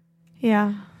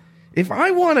 Yeah. If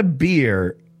I want a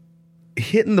beer,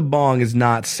 hitting the bong is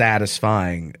not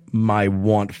satisfying my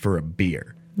want for a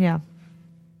beer. Yeah.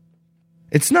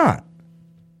 It's not.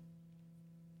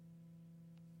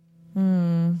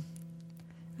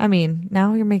 I mean,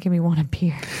 now you're making me want a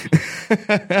beer. Do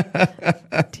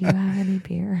you have any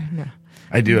beer? No.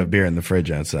 I do have beer in the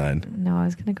fridge outside. No, I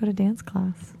was going to go to dance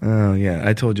class. Oh, yeah.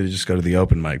 I told you to just go to the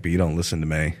open mic, but you don't listen to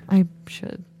me. I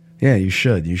should. Yeah, you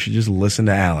should. You should just listen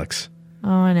to Alex. Oh,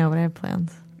 I know, but I have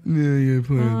plans. Yeah, you have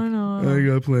plans. Oh, I know. I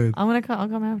got plans. I'll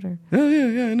come after. Oh,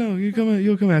 yeah, I know.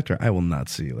 You'll come after. I will not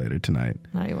see you later tonight.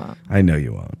 No, you won't. I know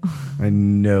you won't. I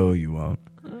know you won't.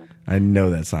 I know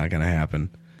that's not going to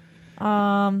happen.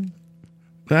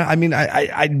 I mean,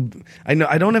 I know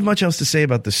I don't have much else to say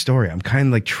about this story. I'm kind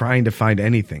of like trying to find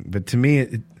anything, but to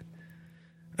me,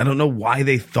 I don't know why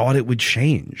they thought it would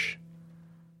change.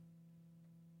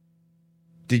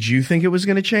 Did you think it was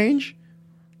going to change?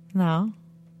 No.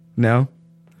 No?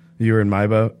 You were in my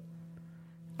boat?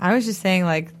 I was just saying,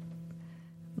 like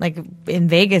in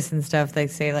Vegas and stuff, they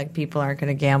say like people aren't going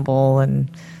to gamble, and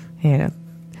they'll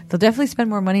definitely spend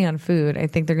more money on food. I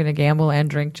think they're going to gamble and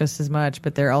drink just as much,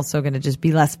 but they're also going to just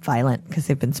be less violent because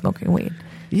they've been smoking weed.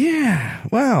 Yeah.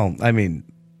 Well, I mean,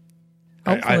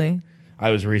 hopefully.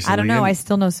 I was recently. I don't know. I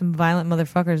still know some violent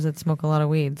motherfuckers that smoke a lot of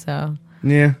weed. So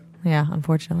yeah,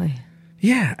 unfortunately.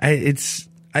 Yeah,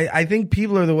 I think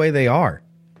people are the way they are.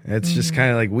 It's just kind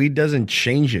of like weed doesn't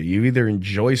change you. You either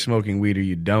enjoy smoking weed or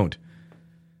you don't.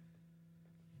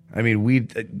 I mean,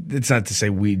 weed, it's not to say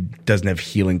weed doesn't have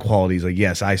healing qualities. Like,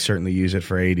 yes, I certainly use it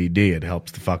for ADD. It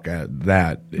helps the fuck out of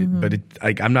that. But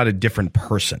I'm not a different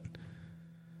person.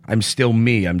 I'm still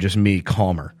me. I'm just me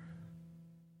calmer.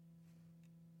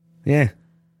 Yeah.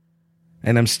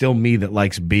 And I'm still me that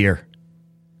likes beer.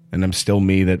 And I'm still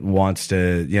me that wants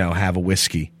to, have a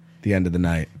whiskey at the end of the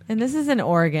night. And this is in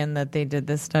Oregon that they did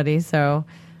this study. So,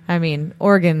 I mean,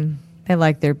 Oregon, they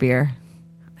like their beer.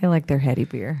 They like their heady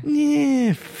beer.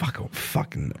 Yeah,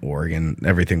 fucking Oregon.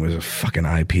 Everything was a fucking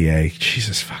IPA.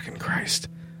 Jesus fucking Christ.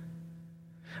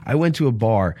 I went to a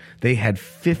bar. They had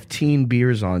 15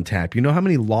 beers on tap. You know how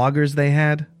many lagers they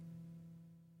had?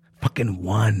 Fucking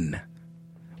one.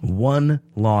 One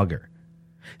lager.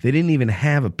 They didn't even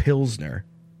have a Pilsner.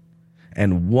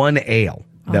 And one ale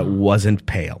that wasn't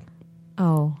pale.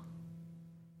 Oh.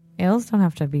 Ales don't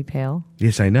have to be pale.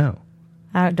 Yes, I know.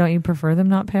 Don't you prefer them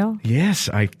not pale? Yes,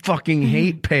 I fucking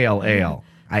hate pale ale.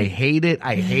 I hate it.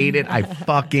 I hate it. I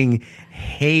fucking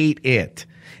hate it.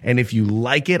 And if you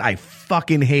like it, I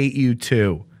fucking hate you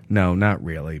too. No, not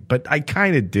really. But I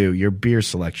kind of do. Your beer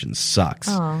selection sucks.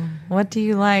 Oh, what do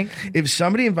you like? If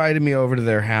somebody invited me over to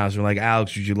their house and were like,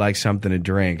 Alex, would you like something to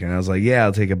drink? And I was like, yeah,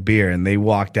 I'll take a beer. And they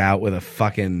walked out with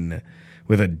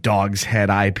a Dog's Head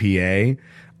IPA,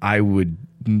 I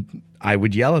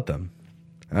would yell at them.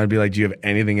 I'd be like, do you have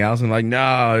anything else? And I'm like, no,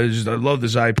 I love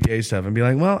this IPA stuff. And be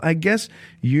like, well, I guess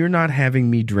you're not having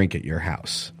me drink at your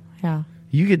house. Yeah.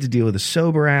 You get to deal with a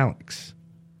sober Alex.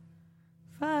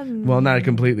 Fun. Well, not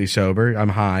completely sober. I'm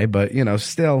high, but,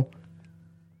 still.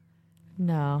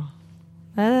 No.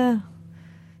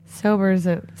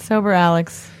 Sober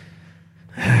Alex.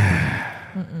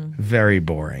 Very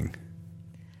boring.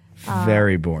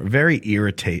 Very boring. Very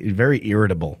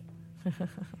irritable.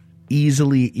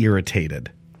 Easily irritated.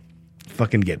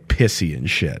 Fucking get pissy and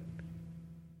shit.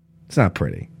 It's not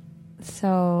pretty.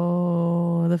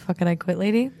 So, the fuck it, I quit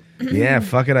lady? Yeah,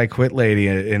 fuck it, I quit lady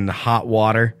in hot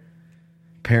water.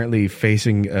 Apparently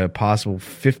facing a possible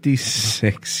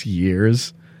 56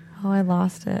 years. Oh, I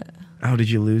lost it. Oh, did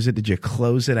you lose it? Did you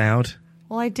close it out?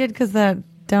 Well, I did because that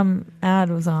dumb ad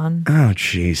was on. Oh,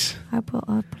 jeez. I put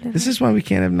it. This is why we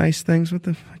can't have nice things with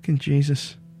the fucking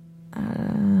Jesus.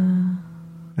 Oh,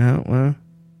 well.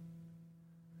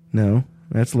 No,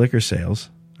 that's liquor sales.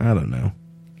 I don't know.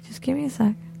 Just give me a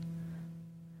sec.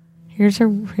 Here's her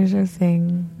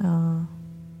thing.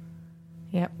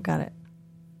 Yep, got it.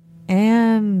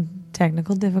 And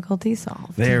technical difficulty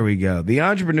solved. There we go. The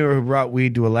entrepreneur who brought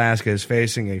weed to Alaska is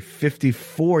facing a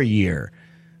 54-year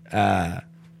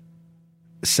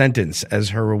sentence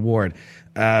as her reward.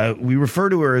 We refer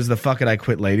to her as the fuck it, I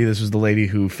quit lady. This was the lady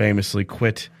who famously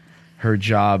quit her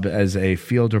job as a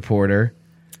field reporter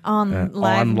on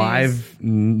live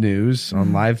news,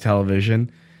 on live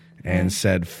television, and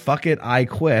said, fuck it, I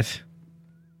quit,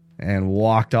 and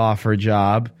walked off her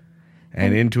job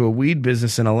and into a weed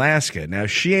business in Alaska. Now,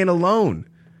 she ain't alone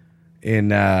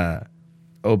in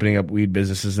opening up weed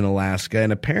businesses in Alaska,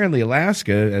 and apparently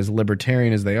Alaska, as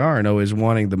libertarian as they are and always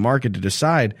wanting the market to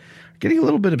decide, are getting a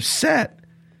little bit upset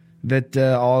that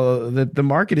that the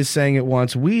market is saying it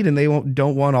wants weed and they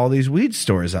don't want all these weed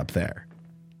stores up there.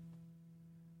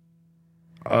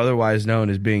 Otherwise known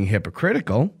as being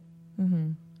hypocritical.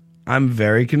 Mm-hmm. I'm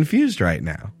very confused right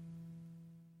now.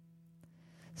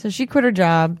 So she quit her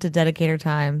job to dedicate her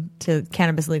time to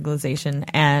cannabis legalization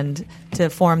and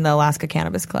to form the Alaska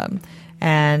Cannabis Club.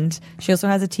 And she also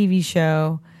has a TV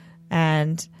show,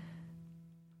 and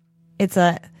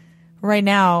right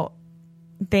now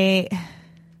they're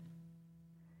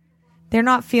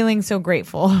not feeling so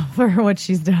grateful for what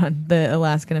she's done, the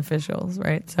Alaskan officials,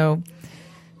 right? So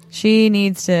she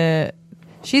needs to,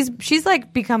 she's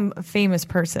like become a famous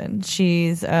person.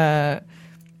 She's has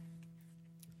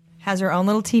her own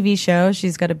little TV show.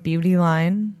 She's got a beauty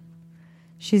line.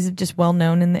 She's just well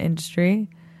known in the industry.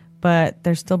 but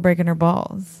they're still breaking her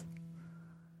balls.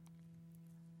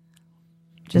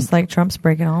 Just like Trump's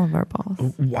breaking all of our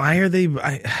balls. Why are they?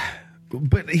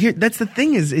 But here, that's the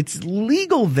thing is, it's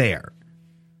legal there.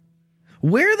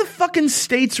 Where are the fucking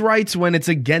states' rights when it's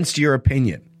against your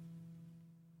opinion?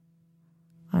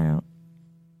 I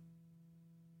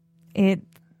don't.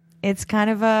 It's kind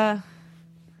of a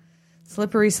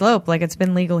slippery slope. Like, it's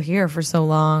been legal here for so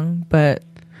long, but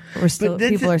people are still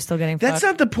getting fucked. That's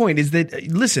not the point. Is that,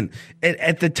 listen,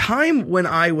 at the time when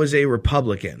I was a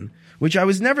Republican, which I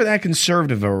was never that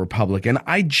conservative a Republican,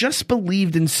 I just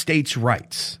believed in states'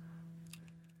 rights.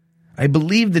 I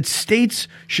believe that states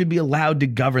should be allowed to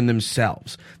govern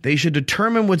themselves. They should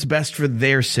determine what's best for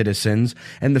their citizens,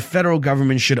 and the federal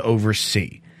government should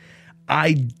oversee.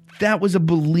 That was a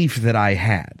belief that I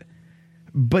had.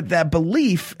 But that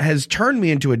belief has turned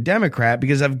me into a Democrat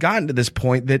because I've gotten to this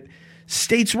point that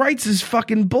states' rights is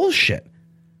fucking bullshit.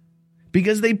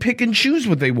 Because they pick and choose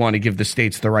what they want to give the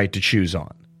states the right to choose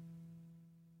on.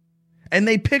 And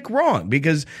they pick wrong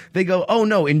because they go, oh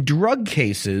no, in drug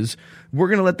cases, we're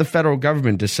going to let the federal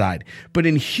government decide. But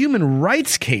in human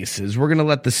rights cases, we're going to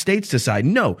let the states decide.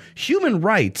 No, human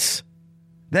rights,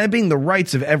 that being the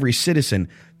rights of every citizen,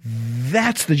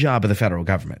 that's the job of the federal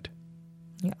government.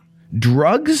 Yeah.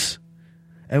 Drugs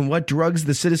and what drugs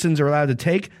the citizens are allowed to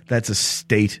take, that's a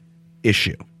state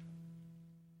issue.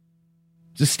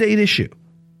 It's a state issue.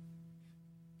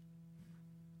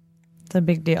 It's a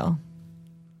big deal.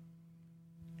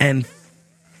 And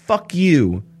fuck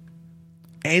you,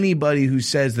 anybody who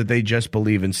says that they just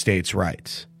believe in states'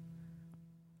 rights.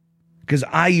 Because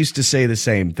I used to say the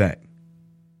same thing.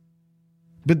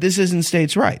 But this isn't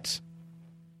states' rights.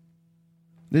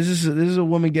 This is a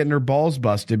woman getting her balls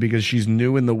busted because she's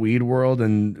new in the weed world,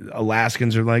 and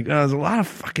Alaskans are like, oh, there's a lot of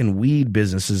fucking weed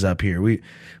businesses up here. We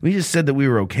just said that we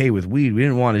were okay with weed. We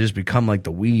didn't want to just become like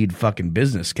the weed fucking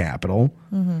business capital.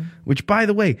 Mm-hmm. Which, by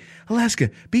the way, Alaska,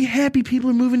 be happy people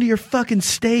are moving to your fucking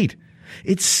state.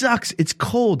 It sucks. It's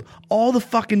cold all the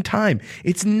fucking time.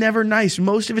 It's never nice.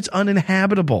 Most of it's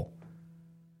uninhabitable.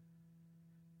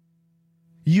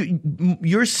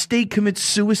 Your state commits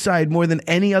suicide more than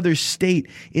any other state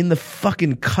in the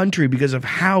fucking country because of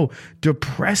how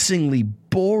depressingly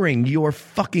boring your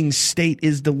fucking state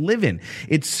is to live in.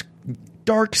 It's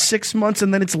dark 6 months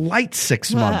and then it's light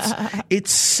 6 months. It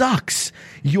sucks.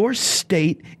 Your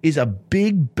state is a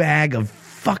big bag of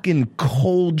fucking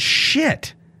cold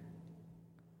shit.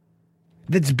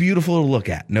 That's beautiful to look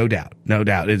at, no doubt. No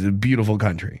doubt. It's a beautiful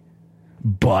country.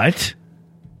 But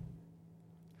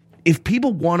if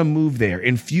people want to move there,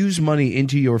 infuse money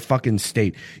into your fucking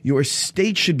state, your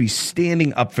state should be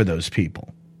standing up for those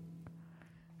people.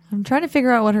 I'm trying to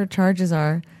figure out what her charges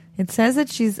are. It says that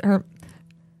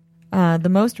the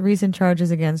most recent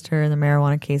charges against her in the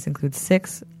marijuana case include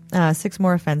six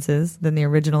more offenses than the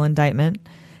original indictment.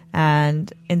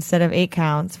 And instead of 8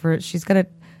 counts, she's got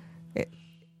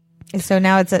so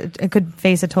now it could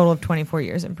face a total of 24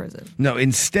 years in prison. No,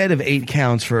 instead of 8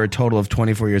 counts for a total of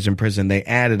 24 years in prison, they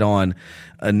added on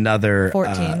another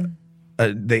 14.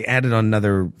 They added on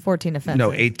another 14 offenses.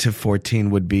 No, 8 to 14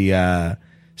 would be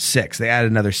 6. They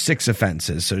added another 6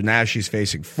 offenses. So now she's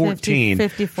facing 14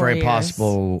 for a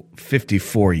possible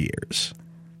 54 years.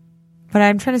 But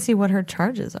I'm trying to see what her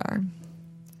charges are.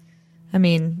 I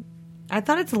mean, I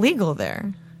thought it's legal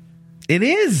there. It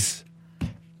is.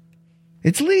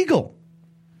 It's legal.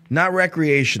 Not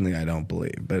recreationally, I don't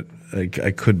believe, but I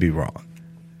could be wrong.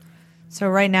 So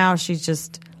right now she's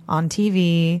just on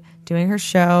TV doing her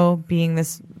show, being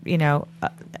this,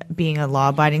 being a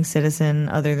law-abiding citizen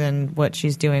other than what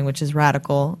she's doing, which is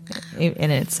radical in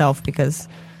itself because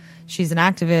she's an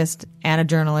activist and a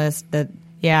journalist that,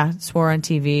 swore on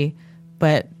TV.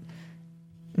 But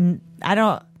I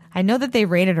know that they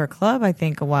raided her club, I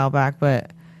think, a while back,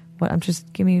 but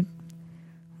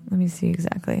let me see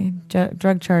exactly.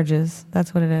 Drug charges.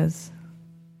 That's what it is.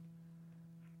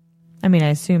 I mean, I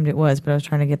assumed it was, but I was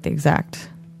trying to get the exact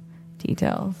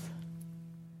details.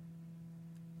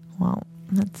 Well,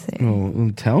 let's see.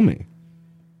 Well, tell me.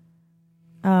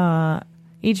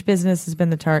 Each business has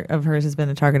been of hers has been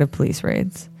the target of police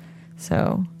raids.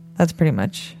 So that's pretty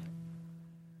much.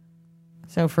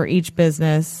 So for each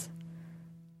business,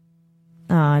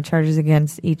 charges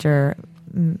against each are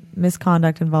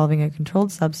misconduct involving a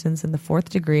controlled substance in the 4th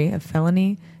degree, a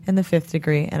felony in the 5th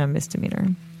degree, and a misdemeanor.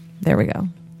 There we go.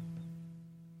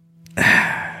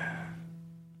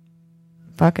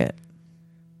 Fuck it.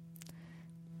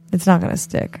 It's not going to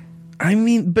stick. I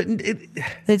mean, but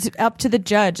It's up to the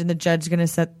judge, and the judge going to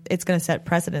set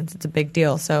precedents. It's a big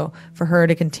deal. So for her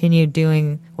to continue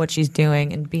doing what she's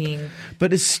doing and being,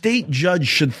 but a state judge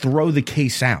should throw the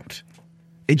case out.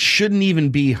 It shouldn't even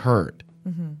be heard.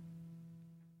 Mm-hmm.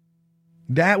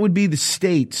 That would be the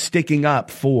state sticking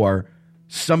up for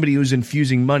somebody who's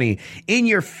infusing money in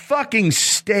your fucking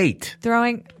state.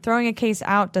 throwing a case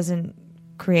out doesn't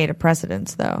create a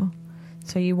precedence, though.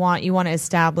 So you want to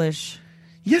establish.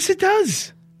 Yes, it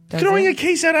does. Throwing a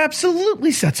case out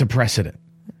absolutely sets a precedent.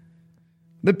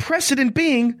 The precedent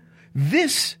being,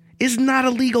 this is not a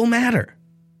legal matter.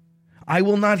 I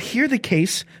will not hear the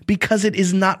case because it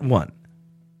is not one.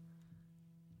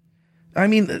 I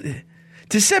mean,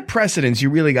 to set precedents, you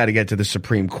really got to get to the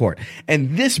Supreme Court.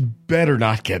 And this better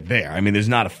not get there. I mean, there's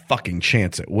not a fucking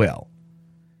chance it will.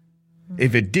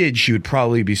 If it did, she would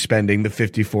probably be spending the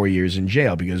 54 years in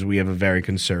jail because we have a very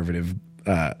conservative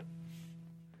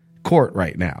court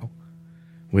right now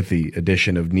with the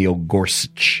addition of Neil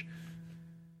Gorsuch.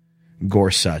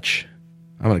 Gorsuch.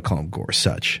 I'm going to call him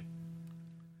Gorsuch.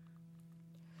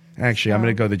 Actually, I'm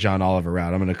going to go the John Oliver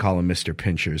route. I'm going to call him Mr.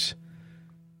 Pinchers.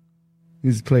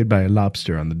 He's played by a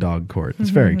lobster on the dog court. It's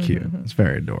very cute. It's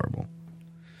very adorable.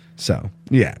 So,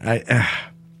 yeah.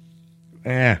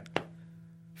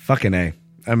 Fucking A.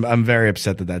 I'm very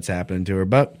upset that that's happening to her,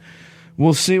 but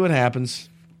we'll see what happens.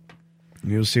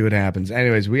 You'll see what happens.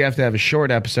 Anyways, we have to have a short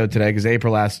episode today because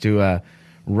April has to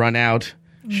run out.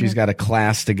 She's got a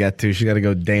class to get to. She's got to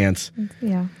go dance.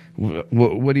 Yeah.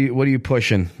 What are you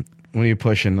pushing? What are you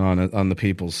pushing on the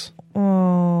peoples?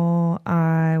 Oh,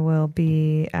 I will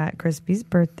be at Crispy's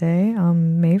birthday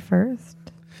on May 1st.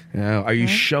 Are you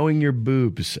showing your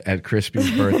boobs at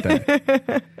Crispy's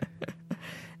birthday?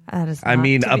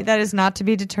 That is not to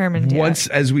be determined once,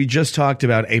 yet. as we just talked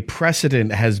about, a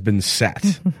precedent has been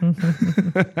set.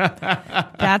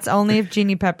 That's only if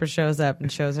Jeannie Pepper shows up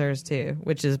and shows hers too,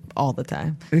 which is all the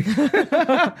time.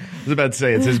 I was about to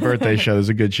say, it's his birthday show. There's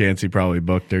a good chance he probably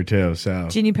booked her too. So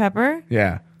Jeannie Pepper?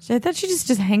 Yeah. I thought she just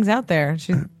hangs out there.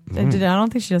 I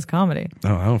don't think she does comedy.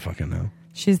 Oh, I don't fucking know.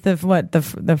 She's the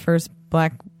first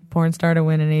black porn star to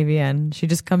win an AVN. She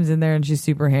just comes in there and she's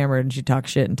super hammered and she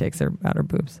talks shit and takes out her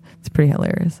boobs. It's pretty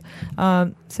hilarious.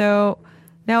 So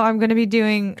now I'm going to be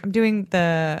doing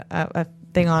the a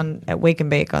thing at Wake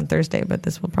and Bake on Thursday, but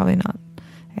this will probably not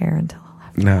air until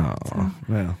 11. No, so,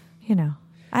 well,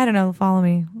 I don't know. Follow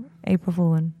me, April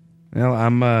Foolin'. Well,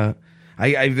 I'm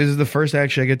this is the first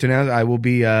actually I get to announce. I will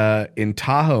be in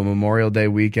Tahoe Memorial Day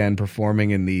weekend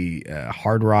performing in the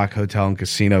Hard Rock Hotel and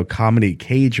Casino Comedy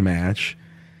Cage Match.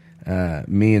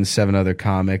 Me and 7 other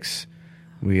comics.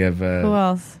 We have who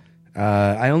else?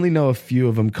 I only know a few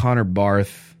of them. Connor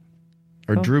Barth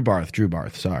or cool. Drew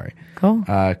Barth. Sorry. Cool.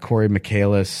 Corey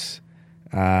Michaelis,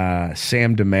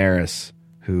 Sam Damaris,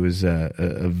 who is a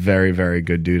very, very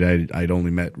good dude. I'd only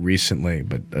met recently,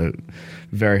 but a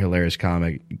very hilarious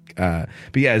comic. But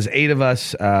yeah, there's 8 of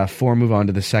us. 4 move on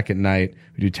to the second night.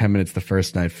 We do 10 minutes the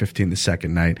first night, 15 the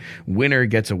second night. Winner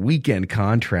gets a weekend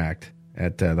contract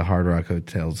at the Hard Rock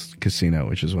Hotel's Casino,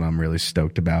 which is what I'm really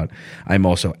stoked about. I'm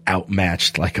also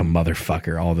outmatched like a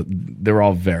motherfucker. They're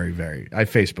all very, very. I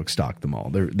Facebook stalked them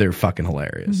all. They're fucking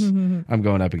hilarious. I'm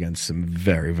going up against some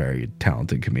very, very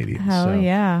talented comedians. Hell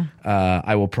yeah!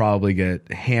 I will probably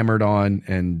get hammered on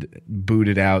and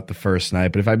booted out the first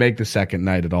night, but if I make the second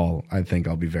night at all, I think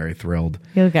I'll be very thrilled.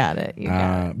 You got it.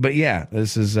 But yeah,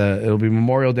 this is it'll be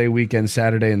Memorial Day weekend,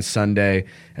 Saturday and Sunday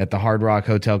at the Hard Rock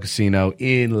Hotel Casino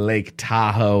in Lake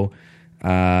Tahoe.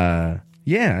 I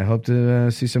hope to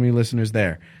see some of you listeners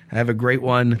there. Have a great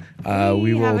one.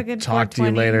 We will talk to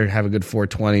you later. Have a good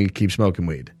 420. Keep smoking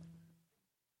weed.